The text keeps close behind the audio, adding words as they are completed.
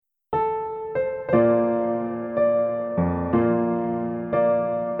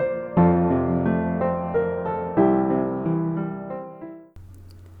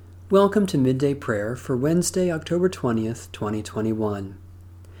Welcome to Midday Prayer for Wednesday, October 20th, 2021.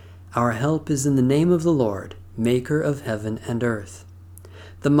 Our help is in the name of the Lord, Maker of heaven and earth.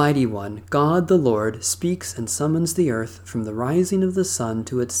 The Mighty One, God the Lord, speaks and summons the earth from the rising of the sun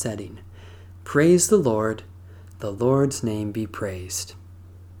to its setting. Praise the Lord's name be praised.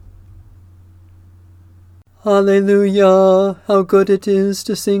 Hallelujah! How good it is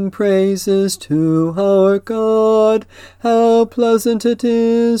to sing praises to our God. How pleasant it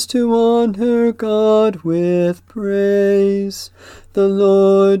is to honor God with praise. The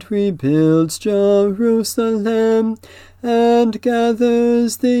Lord rebuilds Jerusalem and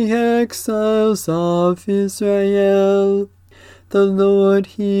gathers the exiles of Israel. The Lord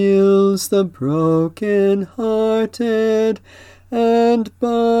heals the broken-hearted and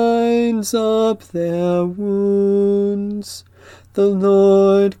binds up their wounds. The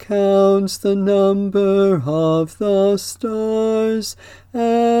Lord counts the number of the stars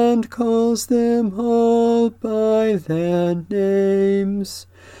and calls them all by their names.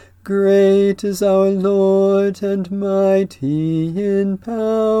 Great is our Lord and mighty in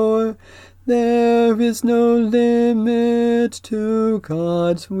power. There is no limit to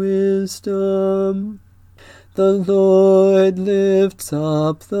God's wisdom. The Lord lifts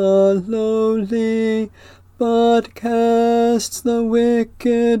up the lowly, but casts the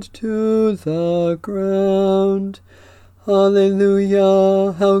wicked to the ground.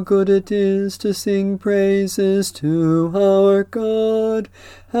 Hallelujah! How good it is to sing praises to our God.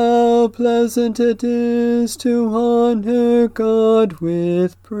 How pleasant it is to honor God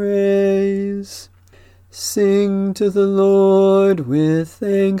with praise. Sing to the Lord with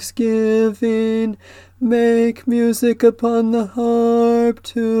thanksgiving. Make music upon the harp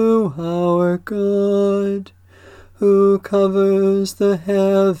to our God, who covers the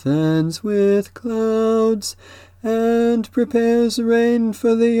heavens with clouds and prepares rain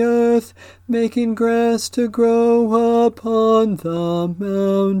for the earth, making grass to grow upon the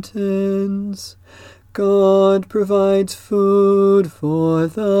mountains. God provides food for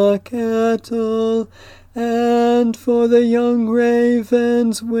the cattle and for the young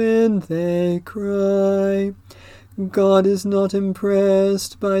ravens when they cry. God is not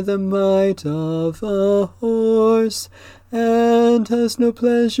impressed by the might of a horse, and has no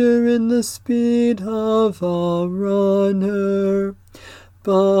pleasure in the speed of a runner,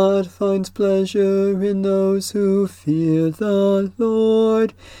 but finds pleasure in those who fear the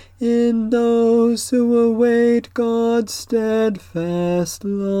Lord, in those who await God's steadfast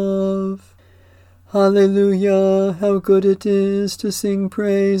love. Hallelujah! How good it is to sing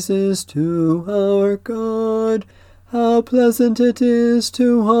praises to our God. How pleasant it is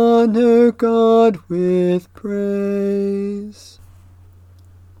to honor God with praise.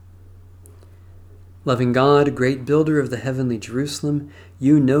 Loving God, great builder of the heavenly Jerusalem,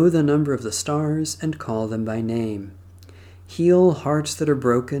 you know the number of the stars and call them by name. Heal hearts that are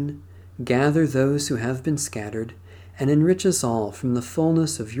broken, gather those who have been scattered, and enrich us all from the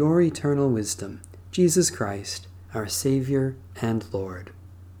fullness of your eternal wisdom. Jesus Christ, our Savior and Lord.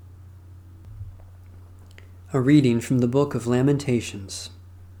 A reading from the Book of Lamentations.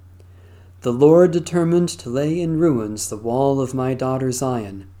 The Lord determined to lay in ruins the wall of my daughter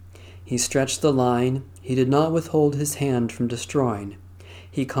Zion. He stretched the line, he did not withhold his hand from destroying.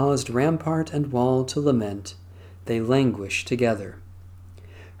 He caused rampart and wall to lament, they languish together.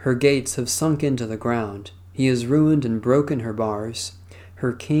 Her gates have sunk into the ground, he has ruined and broken her bars.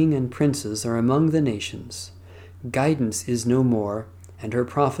 Her king and princes are among the nations. Guidance is no more, and her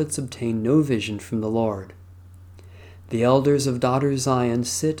prophets obtain no vision from the Lord. The elders of daughter Zion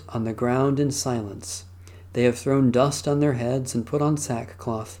sit on the ground in silence. They have thrown dust on their heads and put on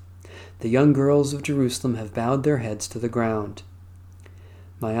sackcloth. The young girls of Jerusalem have bowed their heads to the ground.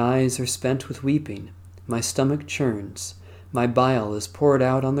 My eyes are spent with weeping. My stomach churns. My bile is poured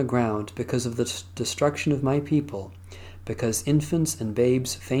out on the ground because of the destruction of my people, because infants and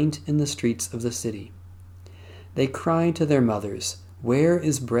babes faint in the streets of the city. They cry to their mothers, "Where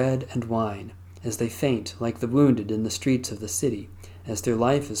is bread and wine?" as they faint like the wounded in the streets of the city, as their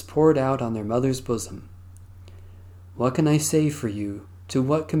life is poured out on their mother's bosom. What can I say for you? To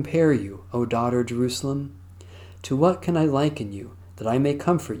what compare you, O daughter Jerusalem? To what can I liken you, that I may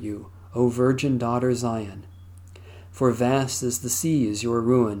comfort you, O virgin daughter Zion? For vast as the sea is your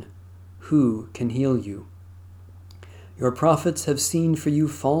ruin. Who can heal you? Your prophets have seen for you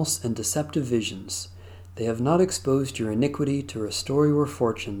false and deceptive visions. They have not exposed your iniquity to restore your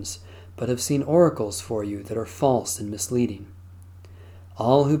fortunes, but have seen oracles for you that are false and misleading.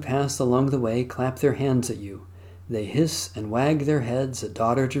 All who pass along the way clap their hands at you. They hiss and wag their heads at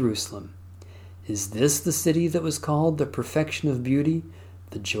daughter Jerusalem. Is this the city that was called the perfection of beauty,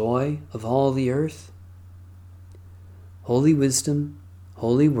 the joy of all the earth? Holy wisdom,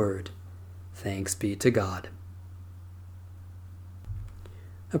 holy word, thanks be to God.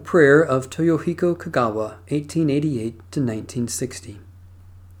 A prayer of Toyohiko Kagawa, 1888 to 1960.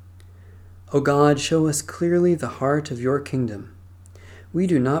 O God, show us clearly the heart of your kingdom. We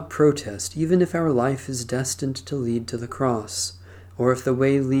do not protest even if our life is destined to lead to the cross, or if the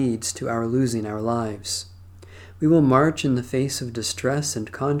way leads to our losing our lives. We will march in the face of distress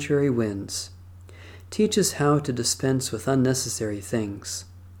and contrary winds. Teach us how to dispense with unnecessary things.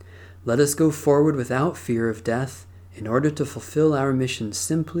 Let us go forward without fear of death in order to fulfill our mission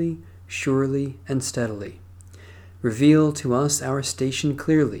simply, surely, and steadily. Reveal to us our station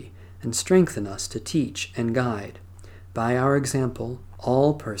clearly and strengthen us to teach and guide, by our example,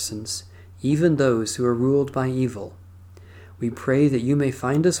 all persons, even those who are ruled by evil. We pray that you may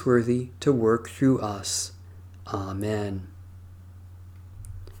find us worthy to work through us. Amen.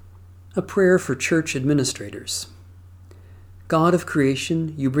 A prayer for church administrators. God of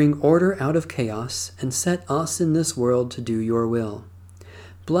creation, you bring order out of chaos and set us in this world to do your will.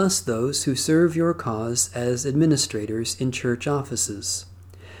 Bless those who serve your cause as administrators in church offices.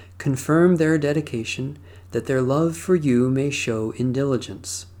 Confirm their dedication, that their love for you may show in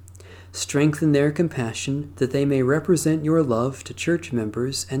diligence. Strengthen their compassion, that they may represent your love to church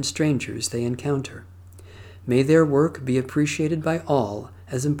members and strangers they encounter. May their work be appreciated by all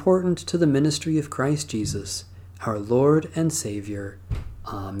as important to the ministry of Christ Jesus, our Lord and Savior.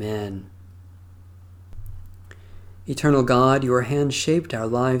 Amen. Eternal God, your hand shaped our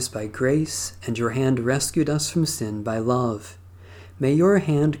lives by grace, and your hand rescued us from sin by love. May your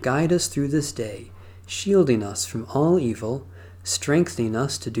hand guide us through this day, shielding us from all evil, strengthening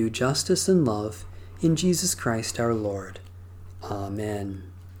us to do justice and love, in Jesus Christ our Lord. Amen.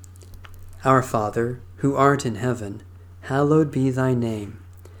 Our Father, who art in heaven, hallowed be thy name.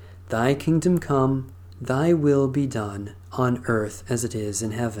 Thy kingdom come, thy will be done, on earth as it is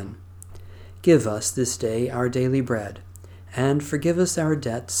in heaven. Give us this day our daily bread, and forgive us our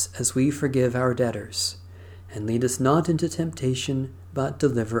debts as we forgive our debtors. And lead us not into temptation, but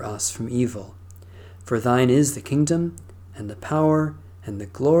deliver us from evil. For thine is the kingdom, and the power, and the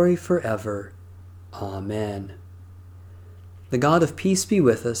glory forever. Amen. The God of peace be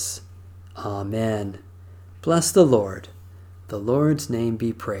with us. Amen. Bless the Lord. The Lord's name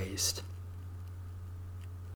be praised.